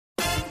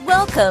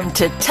Welcome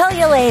to Tell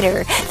You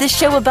Later, the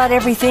show about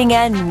everything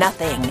and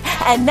nothing.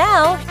 And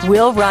now,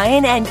 Will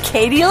Ryan and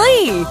Katie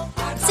Lee.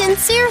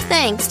 Sincere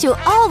thanks to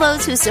all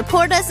those who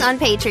support us on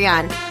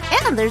Patreon.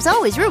 And there's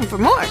always room for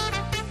more.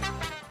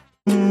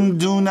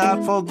 Do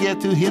not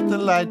forget to hit the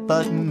like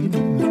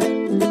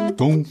button.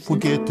 Don't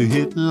forget to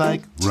hit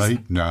like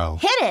right now.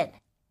 Hit it.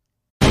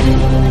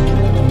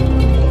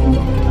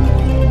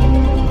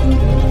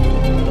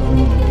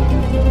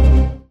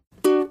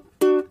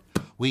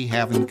 We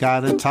haven't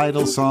got a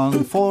title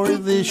song for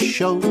this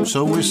show,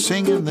 so we're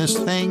singing this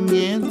thing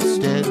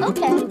instead.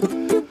 Okay.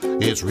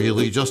 It's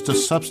really just a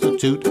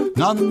substitute.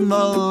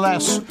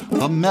 Nonetheless,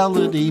 the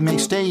melody may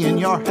stay in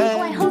your head.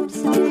 Oh, I hope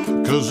so.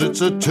 'Cause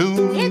it's a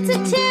tune. It's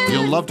a tune.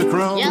 You'll love to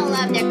croon. You'll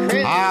love to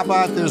croon.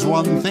 But there's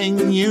one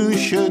thing you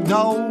should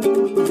know.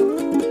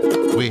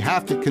 We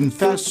have to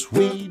confess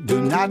we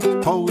do not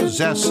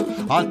possess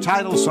a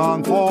title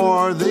song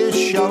for this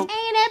show. Ain't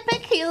it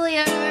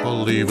peculiar?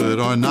 Believe it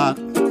or not,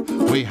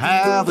 we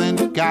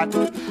haven't got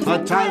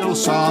a title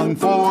song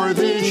for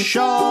this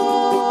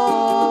show.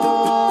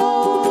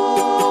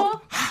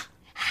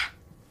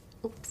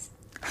 Oops.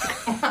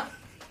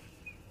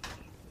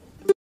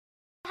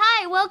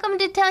 Hi, welcome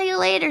to Tell You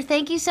Later.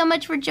 Thank you so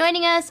much for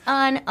joining us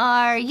on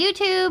our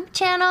YouTube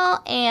channel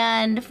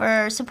and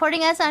for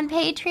supporting us on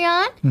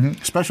Patreon. Mm-hmm.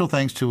 Special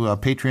thanks to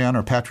Patreon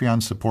or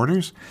Patreon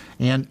supporters.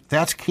 And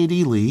that's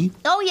Katie Lee.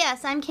 Oh,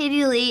 yes, I'm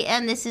Katie Lee,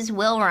 and this is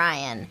Will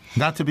Ryan.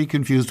 Not to be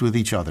confused with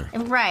each other.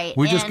 Right.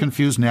 We're just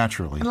confused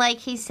naturally. Like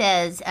he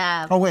says...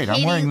 oh, wait,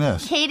 I'm wearing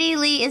this. Katie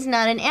Lee is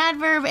not an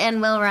adverb,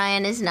 and Will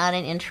Ryan is not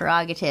an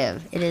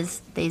interrogative.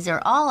 These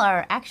are all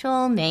our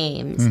actual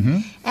names. Mm-hmm.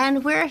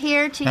 And we're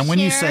here to And when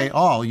you say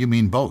all, you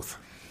mean both.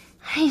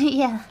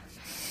 Yeah,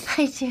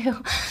 I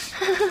do.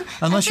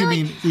 Unless you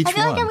mean each one. I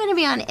feel like I'm going to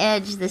be on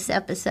edge this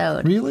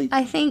episode. Really?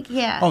 I think,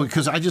 yeah. Oh,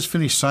 because I just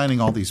finished signing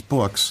all these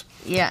books.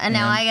 Yeah, and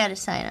now I got to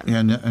sign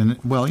them. And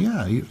well,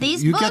 yeah.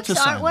 These you books get to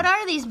sign what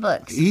are these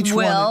books?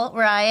 Will,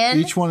 Ryan?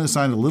 Each one is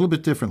signed a little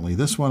bit differently.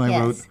 This one I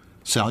wrote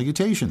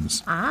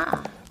Salutations.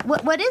 Ah.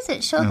 What is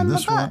it? Show them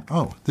the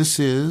book. This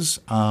is...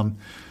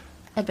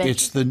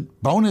 it's the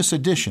bonus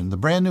edition, the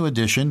brand new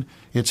edition.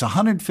 It's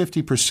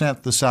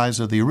 150% the size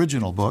of the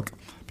original book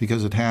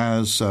because it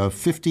has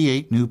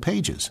 58 new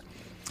pages.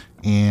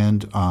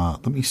 And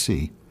let me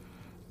see.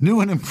 New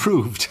and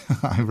improved,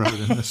 I wrote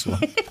in this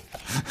one.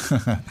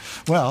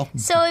 Well.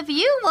 So if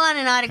you want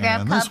an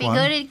autographed copy,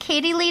 go to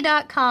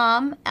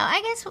katielee.com.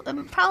 I guess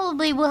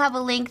probably we'll have a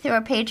link through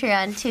our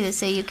Patreon, too,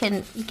 so you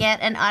can get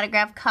an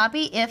autographed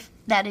copy if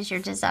that is your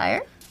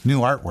desire. New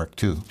artwork,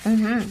 too.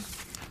 Mm-hmm.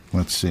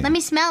 Let's see. Let me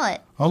smell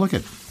it. Oh, look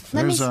at.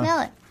 Let me smell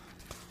it.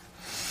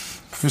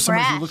 There's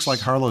somebody who looks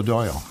like Harlow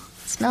Doyle.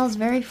 It smells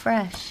very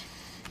fresh.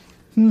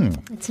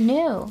 It's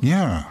new.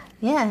 Yeah.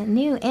 Yeah,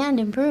 new and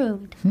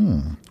improved.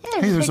 Yeah,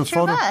 there's a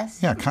photo. Of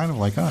us. Yeah, kind of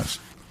like us.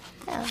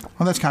 Yeah.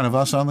 Well, that's kind of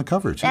us on the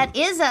cover, too. That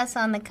is us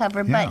on the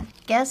cover, but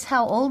guess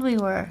how old we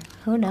were?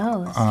 Who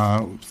knows?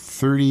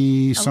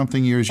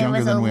 30-something years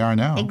younger than we are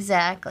now.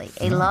 Exactly.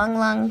 A long,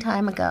 long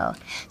time ago.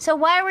 So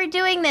why are we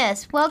doing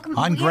this? Welcome.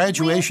 On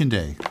graduation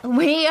day.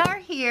 We are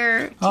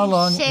here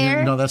to share.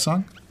 You know that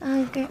song?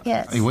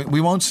 Yes.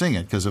 We won't sing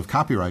it because of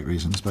copyright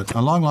reasons, but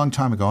a long, long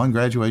time ago on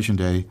graduation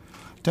day,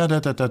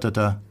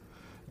 da-da-da-da-da-da,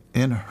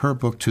 in her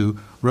book, too,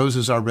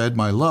 Roses Are Red,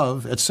 My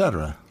Love,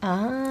 etc.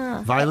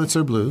 Violets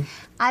are blue.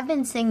 I've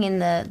been singing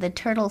the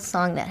turtle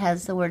song that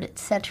has the word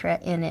etc.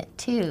 in it,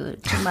 too,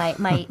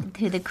 to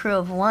to the crew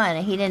of one.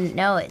 He didn't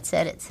know it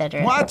said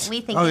etc. What?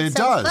 We think it so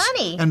does.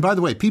 Funny. And by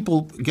the way,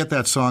 people get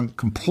that song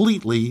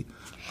completely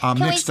mixed up.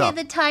 Can we say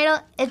the title?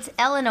 It's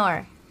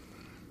Eleanor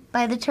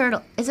by the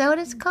Turtle. Is that what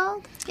it's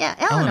called? Yeah,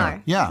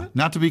 Eleanor. Yeah,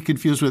 not to be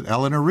confused with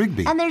Eleanor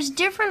Rigby. And there's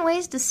different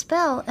ways to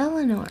spell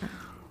Eleanor.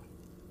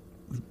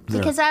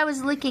 Because I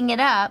was looking it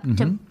up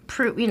to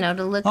prove,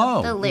 to look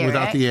up the lyric.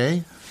 Without the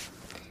A?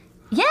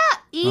 Yeah,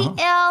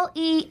 Elenore.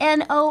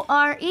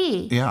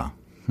 Yeah.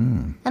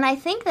 And I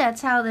think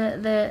that's how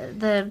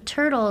the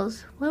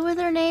turtles, what were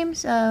their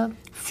names?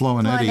 Flo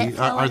and Eddie.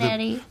 Flo and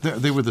Eddie.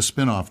 They were the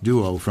spin-off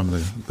duo from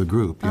the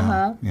group.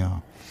 Yeah,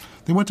 yeah.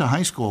 They went to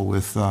high school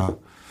with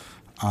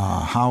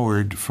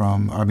Harold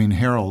from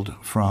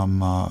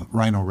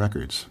Rhino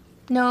Records.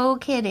 No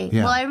kidding.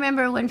 Yeah. Well, I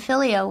remember when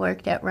Filio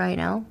worked at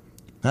Rhino.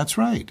 That's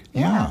right.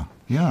 Yeah.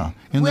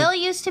 Will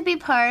used to be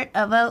part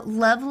of a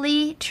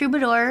lovely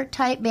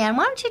troubadour-type band.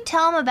 Why don't you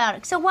tell them about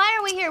it? So why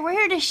are we here? We're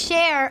here to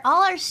share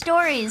all our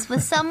stories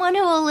with someone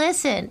who will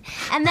listen.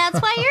 And that's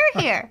why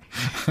you're here.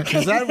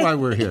 Is that why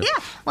we're here?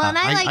 Yeah. Well, and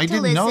I like to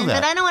didn't know listen,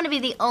 that. but I don't want to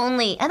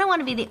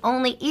be the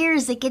only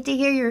ears that get to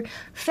hear your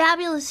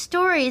fabulous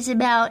stories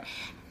about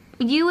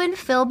you and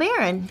Phil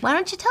Barron. Why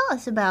don't you tell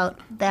us about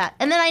that?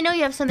 And then I know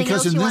you have something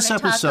else you want to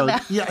talk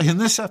about. Yeah, in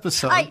this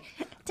episode.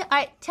 All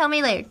right, tell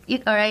me later.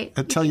 All right?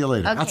 I'll tell you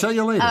later. Okay. I'll tell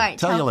you later. All right,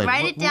 tell you later.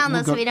 Write it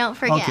down, so we don't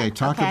forget. Okay,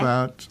 talk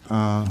about...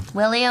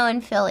 Willio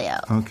and Filio.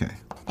 Okay.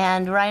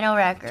 And Rhino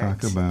Records.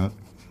 Talk about...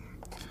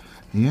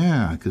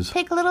 Yeah, because...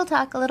 Pick a little,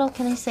 talk a little.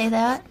 Can I say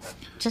that?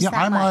 Just that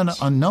I'm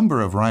much? on a number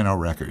of Rhino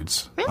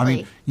records. Really? I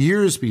mean,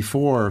 years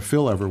before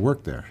Phil ever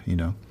worked there,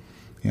 Yeah.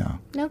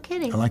 No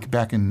kidding. Like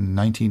back in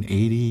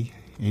 1980,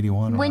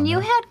 81. When you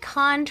had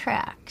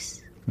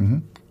contracts,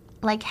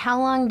 like how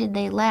long did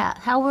they last?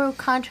 How were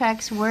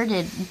contracts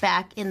worded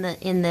back in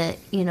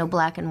the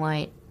black and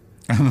white?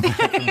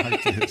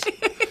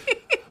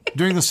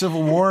 During the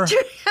Civil War?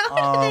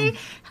 How did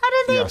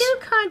they yes. do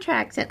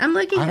contracts? I'm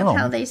looking I up don't know.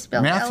 how they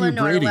spelled Matthew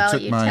Eleanor Brady while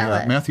took you my tell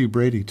it. Matthew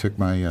Brady took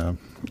my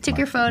Took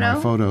your photo?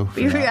 My photo for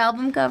your that.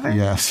 album cover?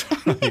 Yes.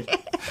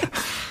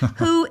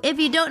 Who, if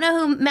you don't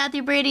know who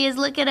Matthew Brady is,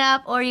 look it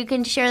up, or you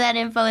can share that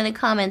info in the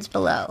comments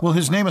below. Well,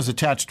 his name is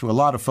attached to a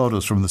lot of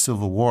photos from the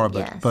Civil War,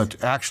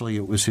 but actually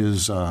it was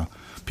his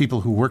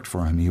people who worked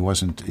for him. He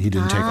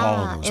didn't take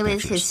all of those It was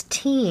pictures. his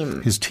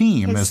team. His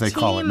team, His as they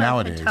call it team of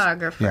nowadays.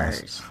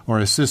 photographers. Yes. Or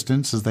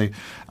assistants, as they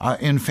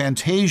in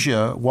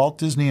Fantasia, Walt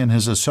Disney and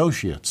his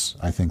associates,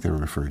 I think they're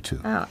referred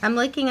to. Oh, I'm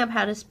looking up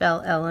how to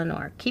spell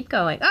Eleanor. Keep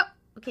going. Oh,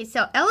 okay.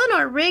 So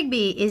Eleanor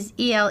Rigby is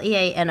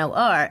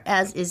Eleanor,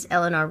 as is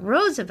Eleanor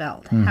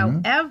Roosevelt.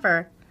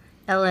 However,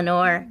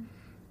 Eleanor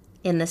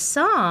in the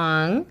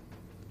song,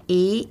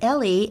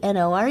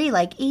 Elenore,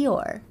 like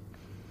Eeyore.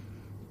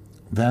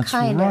 That's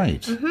Kinda.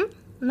 right. Isn't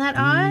that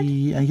odd?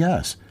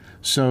 Yes.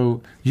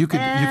 So you could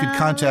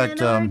contact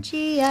Eleanor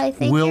G, I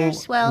think Will you're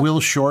swell. Will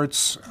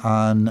Shorts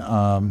on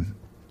the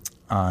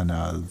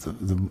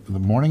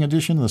morning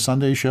edition of the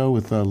Sunday show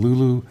with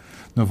Lulu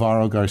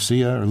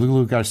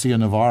Garcia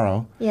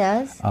Navarro.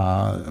 Yes.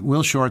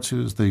 Will Shorts,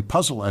 who's the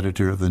puzzle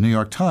editor of the New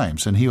York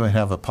Times, and he would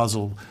have a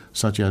puzzle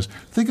such as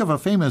think of a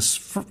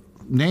famous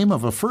name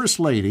of a first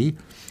lady.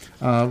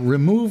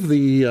 Remove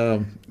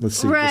the the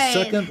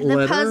second the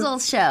letter, puzzle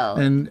show,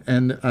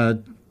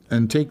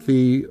 and take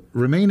the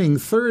remaining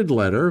third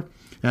letter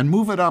and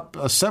move it up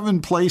 7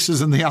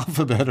 places in the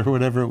alphabet or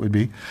whatever it would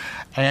be,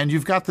 and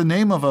you've got the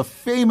name of a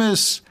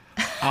famous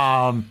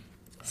song,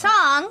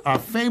 a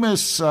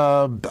famous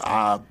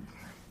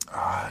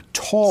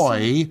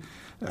toy.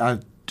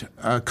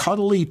 A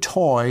cuddly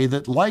toy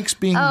that likes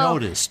being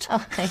noticed.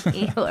 Oh,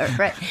 you are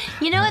right.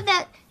 You know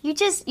what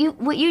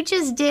what you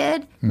just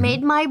did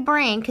made my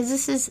brain,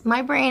 because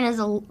my brain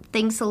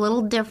thinks a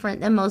little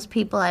different than most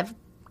people I've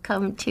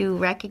come to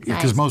recognize.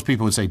 Because most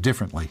people would say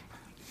differently.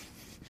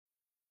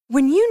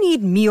 When you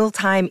need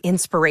mealtime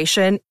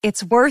inspiration,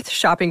 it's worth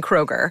shopping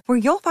Kroger, where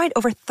you'll find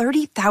over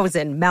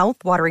 30,000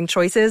 mouth-watering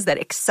choices that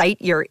excite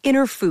your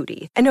inner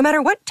foodie. And no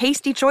matter what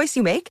tasty choice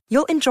you make,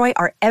 you'll enjoy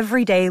our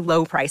everyday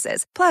low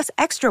prices, plus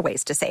extra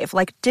ways to save,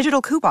 like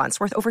digital coupons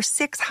worth over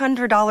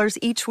 $600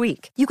 each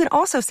week. You can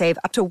also save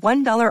up to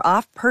 $1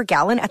 off per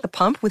gallon at the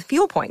pump with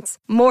fuel points.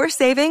 More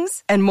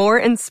savings and more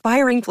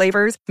inspiring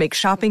flavors make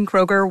shopping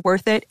Kroger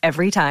worth it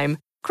every time.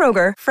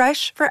 Kroger,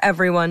 fresh for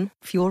everyone.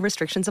 Fuel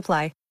restrictions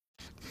apply.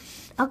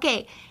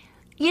 Okay,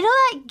 you know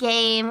that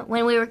game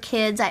when we were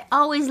kids? I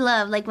always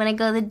loved, like when I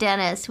go to the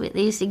dentist,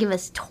 they used to give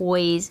us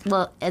toys, and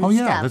stuff.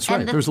 That's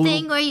right. And the There's a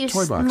thing little where you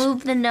toy box.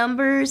 move the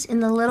numbers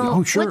in the little.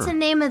 Oh, sure. What's the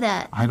name of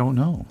that? I don't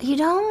know. You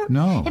don't?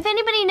 No. If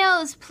anybody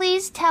knows,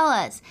 please tell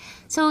us.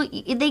 So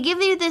they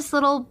give you this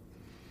little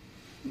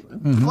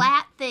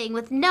flat thing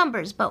with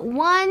numbers, but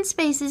one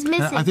space is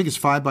missing. I think it's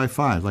 5 by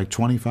 5, like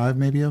 25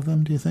 maybe of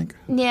them. Do you think?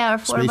 Yeah, or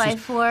 4 by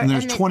Spaces? 4. And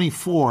there's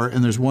 24,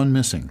 and there's one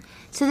missing.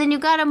 So then you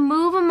got to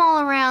move them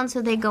all around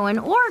so they go in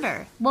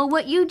order. Well,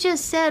 what you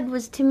just said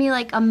was to me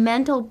like a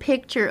mental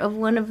picture of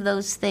one of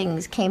those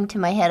things came to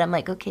my head. I'm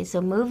like, okay, so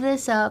move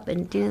this up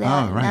and do that.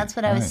 Oh, And right, that's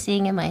what I was right.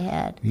 seeing in my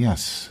head.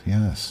 Yes.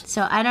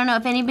 So I don't know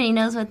if anybody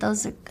knows what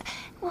those are.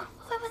 What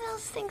were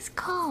those things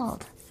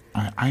called?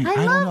 I love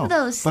don't know.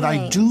 those But I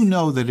things. do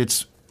know that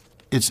it's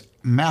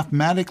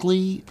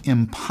mathematically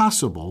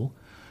impossible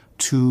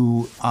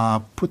to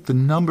put the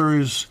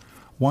numbers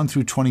 1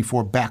 through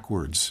 24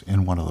 backwards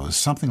in one of those,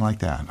 something like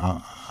that.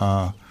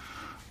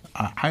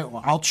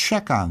 I'll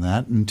check on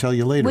that and tell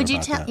you later. Would you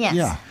about tell- that. yes.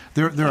 Yeah,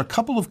 there are a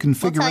couple of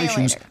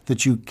configurations later.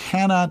 that you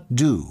cannot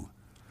do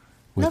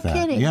with No that.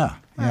 kidding. Yeah,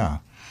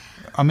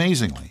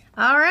 amazingly.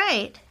 All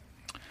right.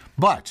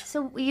 But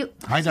So you.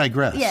 I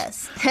digress.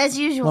 Yes, as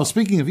usual. Well,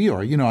 speaking of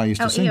Eeyore, I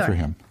used to sing Eeyore. for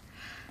him.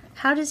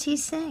 How does he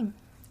sing?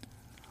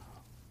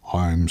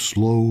 I'm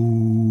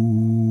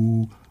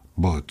slow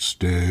but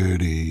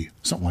steady,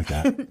 something like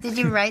that. Did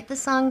you write the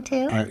song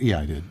too? Yeah,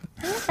 I did.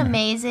 That's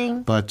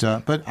amazing. But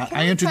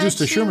I introduced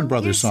touch the Sherman you?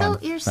 Brothers You're so- song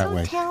you're that so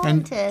way,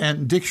 talented.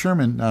 and Dick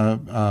Sherman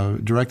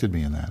directed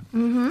me in that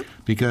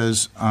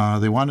because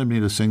they wanted me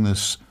to sing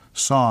this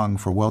song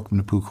for Welcome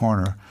to Pooh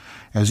Corner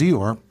as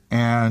Eeyore,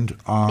 and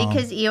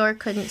Because Eeyore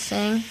couldn't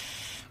sing.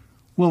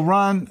 well,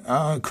 Ron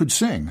could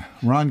sing.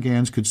 Ron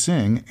Gans could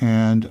sing,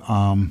 and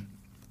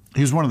he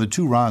was one of the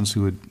 2 Rons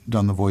who had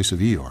done the voice of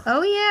Eeyore.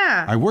 Oh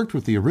yeah. I worked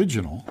with the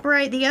original.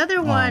 Right, the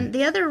other one,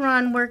 the other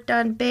Ron worked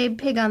on Babe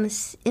Pig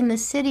in the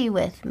City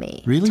with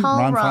me. Really? Tall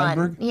Ron Ron.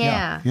 Feinberg?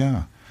 Yeah.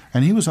 Yeah.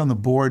 And he was on the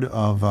board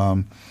of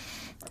either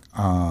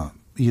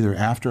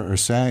AFTRA or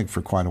SAG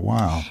for quite a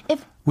while,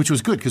 which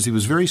was good because he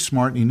was very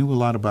smart and he knew a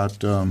lot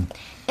about...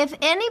 If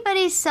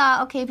anybody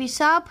saw, if you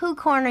saw Pooh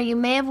Corner, you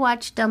may have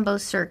watched Dumbo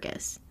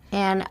Circus.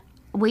 And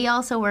we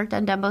also worked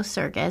on Dumbo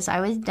Circus.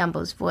 I was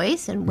Dumbo's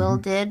voice, and Will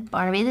did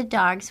Barnaby the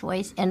dog's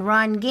voice. And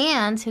Ron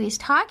Gans, who he's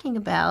talking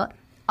about,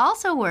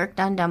 also worked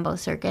on Dumbo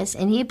Circus,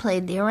 and he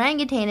played the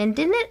orangutan. And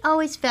didn't it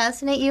always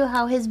fascinate you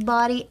how his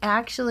body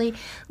actually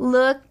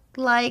looked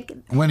like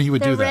when he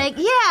would do that?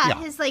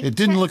 His like it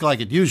didn't look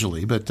like it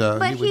usually, but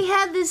he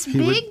had this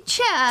big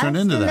chest,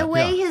 and the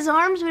way his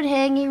arms would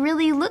hang, he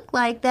really looked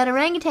like that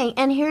orangutan.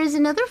 And here's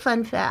another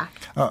fun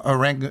fact: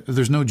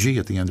 there's no G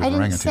at the end of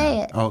orangutan. I didn't say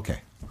it. Oh, okay,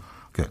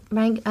 good.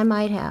 I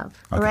might have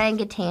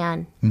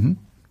orangutan.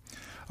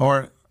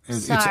 Or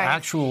its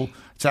actual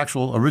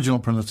original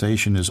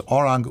pronunciation is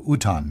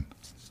orang-utan.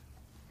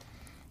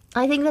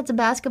 I think that's a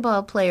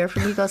basketball player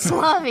from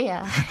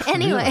Yugoslavia.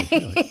 Anyway.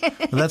 Really?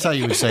 Well, that's how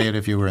you would say it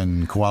if you were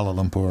in Kuala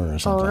Lumpur or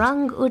something.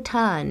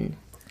 Orang-utan.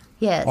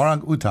 Yes.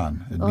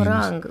 Orang-utan.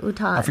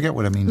 Orang-utan. I forget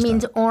what it means. It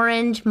means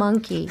orange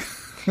monkey.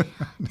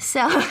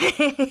 So,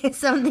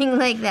 something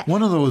like that.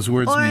 One of those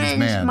words orange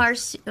means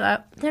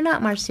man. They're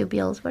not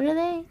marsupials. What are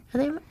they?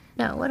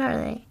 No, what are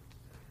they?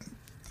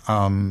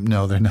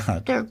 No, they're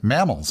not. They're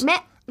mammals.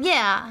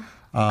 Yeah.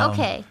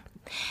 Okay.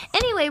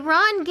 Anyway,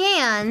 Ron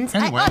Gans.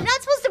 I'm not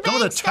supposed to bang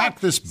Don't attack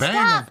stuff. this bang.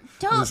 Stop.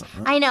 Don't.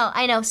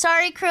 I know.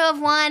 Sorry, Crew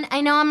of One. I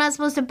know I'm not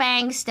supposed to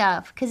bang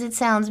stuff because it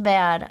sounds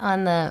bad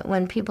on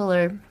when people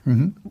are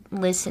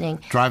listening.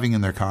 Driving in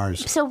their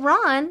cars. So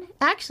Ron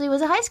actually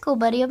was a high school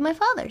buddy of my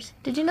father's.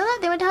 Did you know that?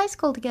 They went to high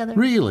school together.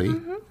 Really?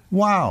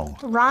 Wow.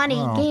 Ronnie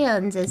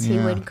Gans, as he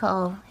would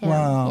call him.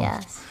 Wow.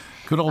 Yes.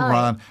 Good old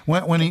Ron.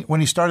 When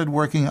he started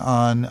working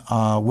on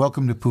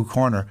Welcome to Pooh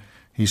Corner,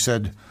 he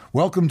said,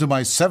 "Welcome to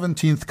my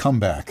 17th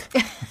comeback."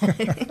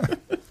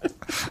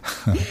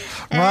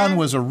 Ron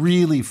was a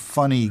really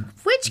funny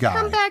Which guy.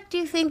 comeback do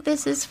you think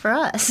this is for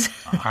us?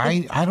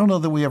 I don't know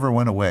that we ever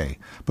went away.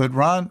 But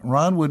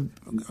Ron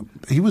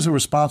he was a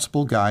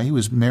responsible guy. He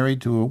was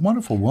married to a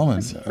wonderful woman,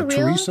 Was he a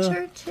Teresa.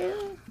 realtor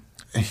too?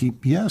 He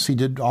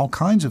did all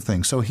kinds of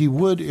things. So he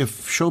would,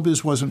 if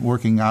showbiz wasn't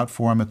working out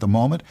for him at the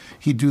moment,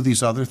 he'd do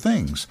these other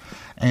things.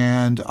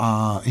 And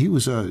he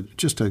was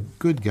just a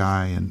good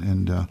guy.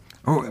 And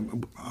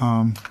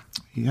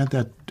he had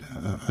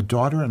a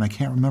daughter, and I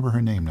can't remember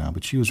her name now,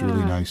 but she was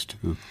really nice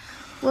too.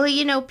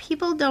 Well,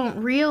 people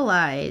don't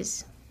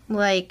realize,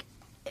 like,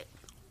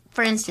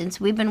 for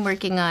instance, we've been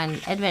working on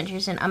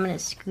Adventures, and I'm going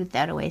to scoot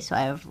that away so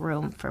I have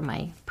room for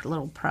my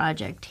little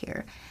project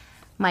here.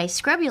 My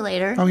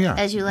scrubulator,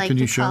 as you like Can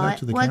to you show call that it.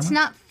 to the Well, camera? it's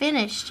not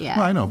finished yet.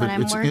 Well, I know, but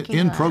I'm it's working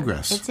in on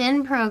progress. It's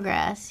in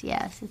progress,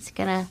 yes. It's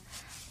going to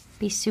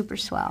be super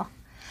swell.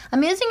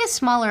 I'm using a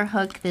smaller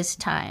hook this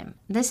time.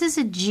 This is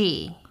a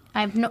G.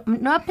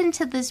 Up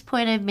until this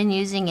point, I've been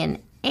using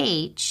an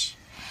H.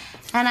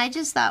 And I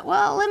just thought,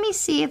 well, let me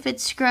see if it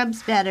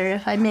scrubs better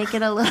if I make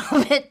it a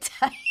little bit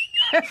tighter.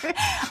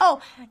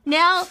 Oh,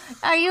 now,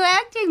 are you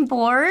acting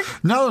bored?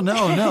 No.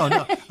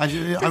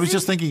 I was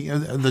just thinking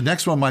the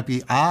next one might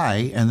be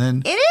I, and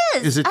then it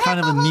is. Is it kind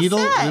of a needle?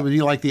 Set. Would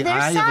you like the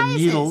eye of a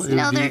needle?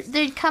 No,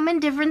 they come in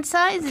different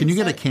sizes. Can you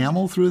get a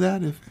camel through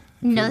that? If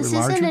no, this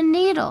isn't a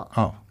needle.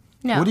 Oh,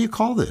 no. What do you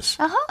call this?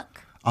 A hook.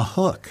 A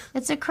hook.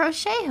 It's a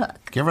crochet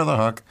hook. Give her the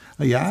hook.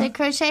 Yeah. It's a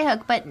crochet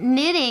hook, but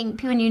knitting.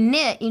 When you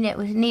knit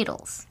with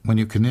needles. When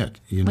you knit,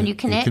 you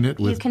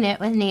knit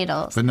with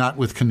needles, but not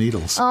with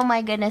canoodles. Oh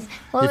my goodness!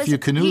 Well, if you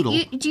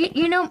canoodle,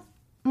 you know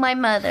my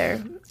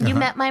mother. You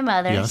met my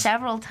mother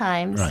several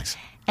times, right?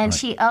 And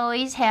she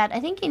always had.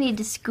 I think you need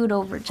to scoot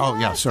over.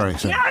 Just sorry.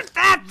 Not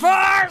that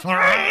far.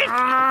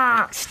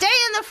 Stay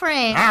in the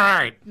frame. All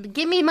right.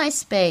 Give me my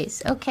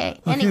space.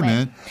 Okay. Anyway.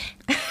 Man.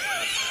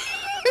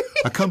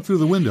 I come through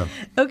the window.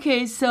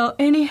 Okay, so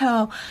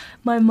anyhow,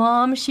 my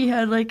mom, she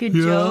had like a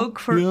joke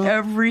for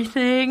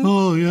everything.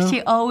 Oh, yeah.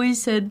 She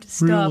always said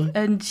stuff,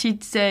 and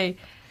she'd say,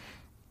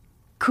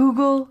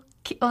 Kugel.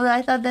 Well,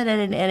 I thought that I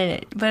didn't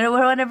edit it, but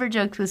one of her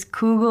jokes was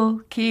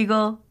Kugel,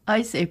 Kegel,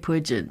 I say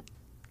pigeon.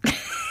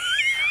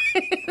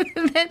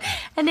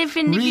 And if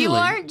you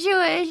aren't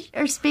Jewish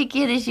or speak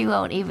Yiddish, you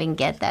won't even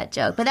get that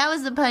joke. But that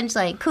was the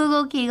punchline.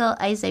 Kugel, Kegel,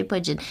 I say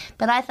pigeon.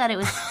 But I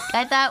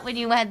thought when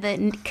you had the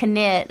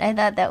knit, I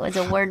thought that was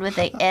a word with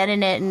an N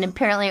in it, and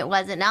apparently it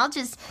wasn't. And I'll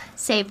just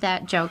save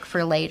that joke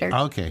for later.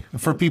 Okay.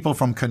 For people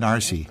from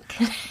Canarsie.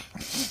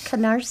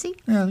 Canarsie?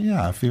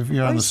 Yeah. If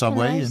you're on the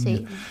subway, and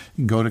you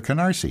can go to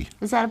Canarsie.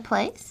 Is that a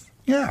place?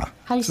 Yeah.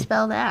 How do you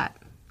spell that?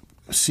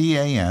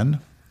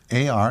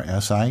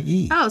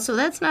 CANARSIE. Oh, so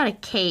that's not a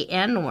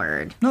KN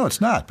word. No,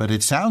 it's not, but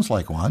it sounds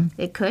like one.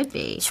 It could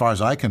be. As far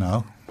as I can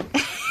know.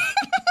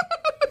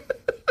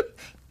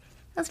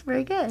 That's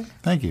very good.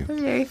 Thank you.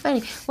 That's very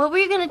funny. What were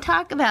you going to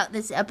talk about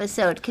this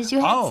episode? Because you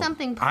had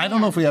something planned. I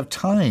don't know if we have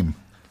time.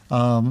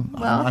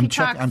 I'm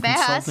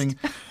consulting.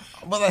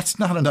 Well, that's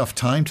not enough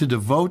time to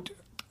devote.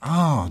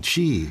 Oh,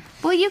 gee.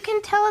 Well, you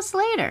can tell us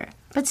later,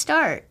 but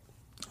start.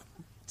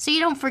 So you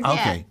don't forget.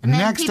 Okay, and then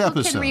next people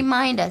episode. Can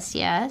remind us,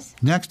 yes?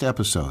 Next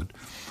episode,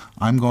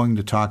 I'm going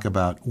to talk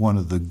about one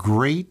of the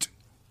great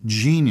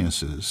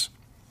geniuses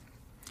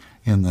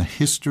in the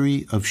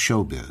history of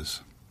showbiz.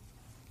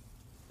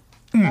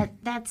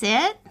 That's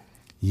it?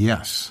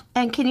 Yes.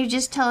 And can you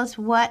just tell us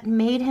what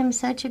made him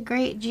such a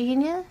great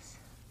genius?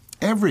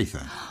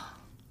 Everything.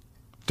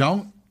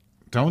 Don't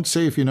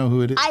say if you know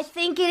who it is. I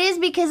think it is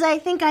because I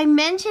think I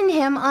mentioned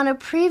him on a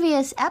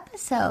previous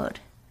episode.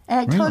 And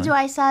I told you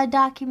I saw a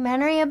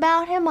documentary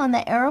about him on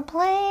the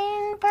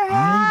airplane, perhaps?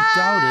 I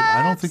doubt it.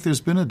 I don't think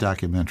there's been a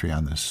documentary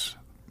on this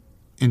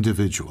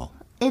individual.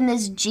 On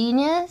this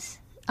genius?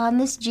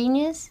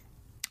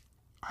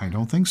 I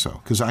don't think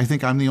so, because I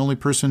think I'm the only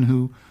person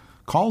who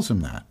calls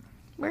him that.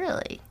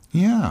 Really?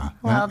 Yeah.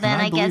 Well, then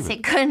I guess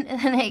it couldn't.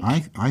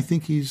 I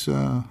think he's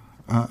an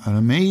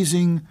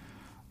amazing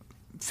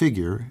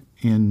figure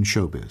in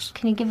showbiz.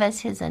 Can you give us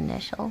his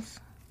initials?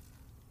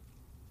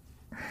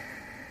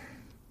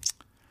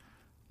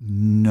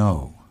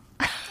 No.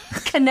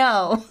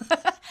 No.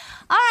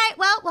 All right,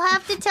 well, we'll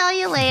have to tell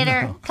you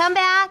later. No. Come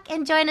back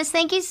and join us.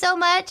 Thank you so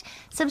much.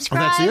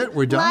 Subscribe. Oh, that's it?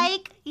 We're done?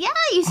 Yeah,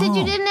 you said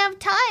you didn't have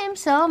time,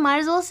 so might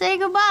as well say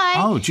goodbye.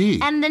 Oh,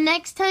 gee. And the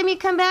next time you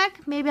come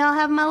back, maybe I'll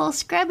have my little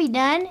scrubby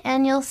done,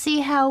 and you'll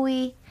see how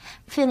we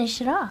finish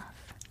it off.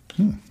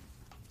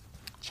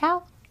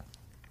 Ciao.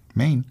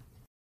 Maine.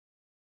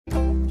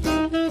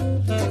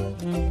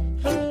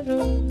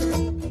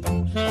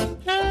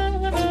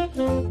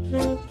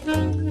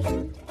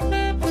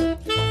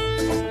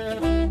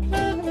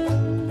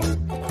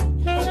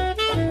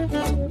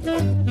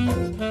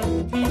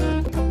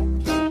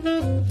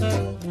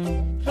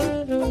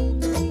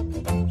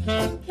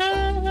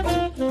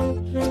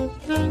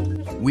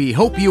 We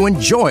hope you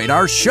enjoyed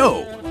our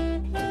show.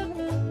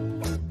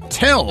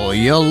 Tell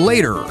You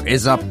Later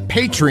is a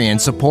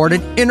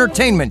Patreon-supported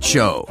entertainment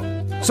show.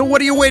 So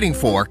what are you waiting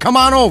for? Come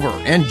on over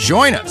and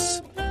join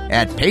us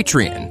at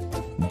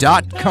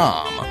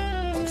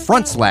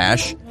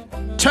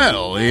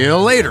patreon.com/Tell You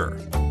Later.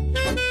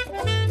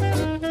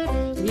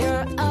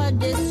 You're a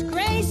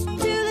disgrace to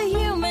the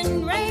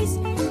human race,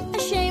 a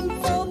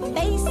shameful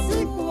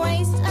basic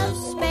waste of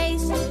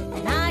space,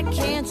 and I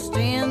can't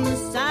stand the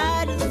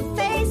sight of the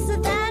face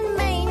of that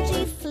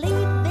mangy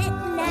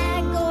flea-bitten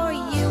nag or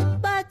you,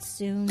 but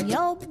soon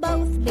you'll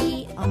both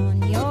be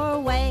on your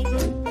way,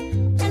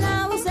 and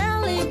I will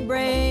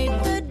celebrate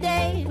the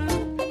day.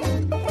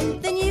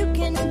 Then you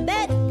can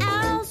bet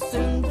I'll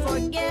soon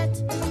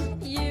forget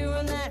you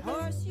and that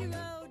horse you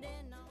rode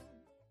in on.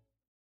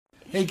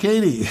 Hey,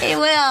 Katie. Hey,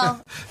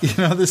 Will. You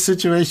know, this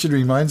situation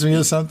reminds me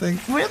of something.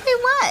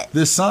 Really, what?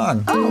 This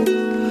song. Oh.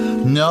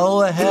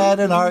 Noah had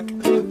an ark,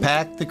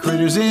 packed the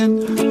critters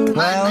in,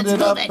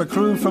 rounded up a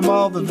crew from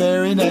all the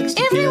very next of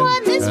kin.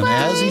 Everyone this and way.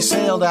 as he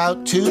sailed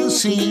out to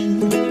sea,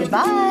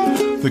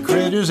 Goodbye. the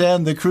critters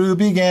and the crew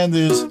began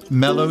this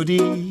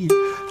melody.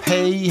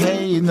 Hey,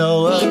 hey,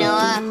 Noah. Hey,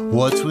 Noah.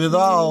 What's with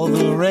all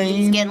the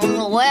rain? Getting a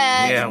little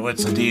wet. Yeah,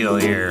 what's the deal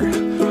here?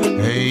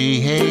 Hey,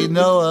 hey,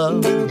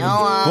 Noah.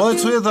 Noah.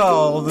 What's with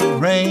all the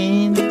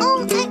rain?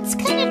 Oh, it's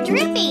kind of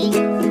drippy.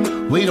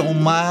 We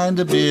don't mind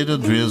a bit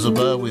of drizzle,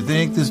 but we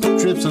think this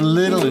trip's a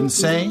little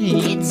insane.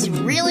 It's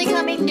really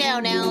coming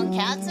down now,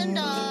 cats and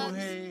dogs.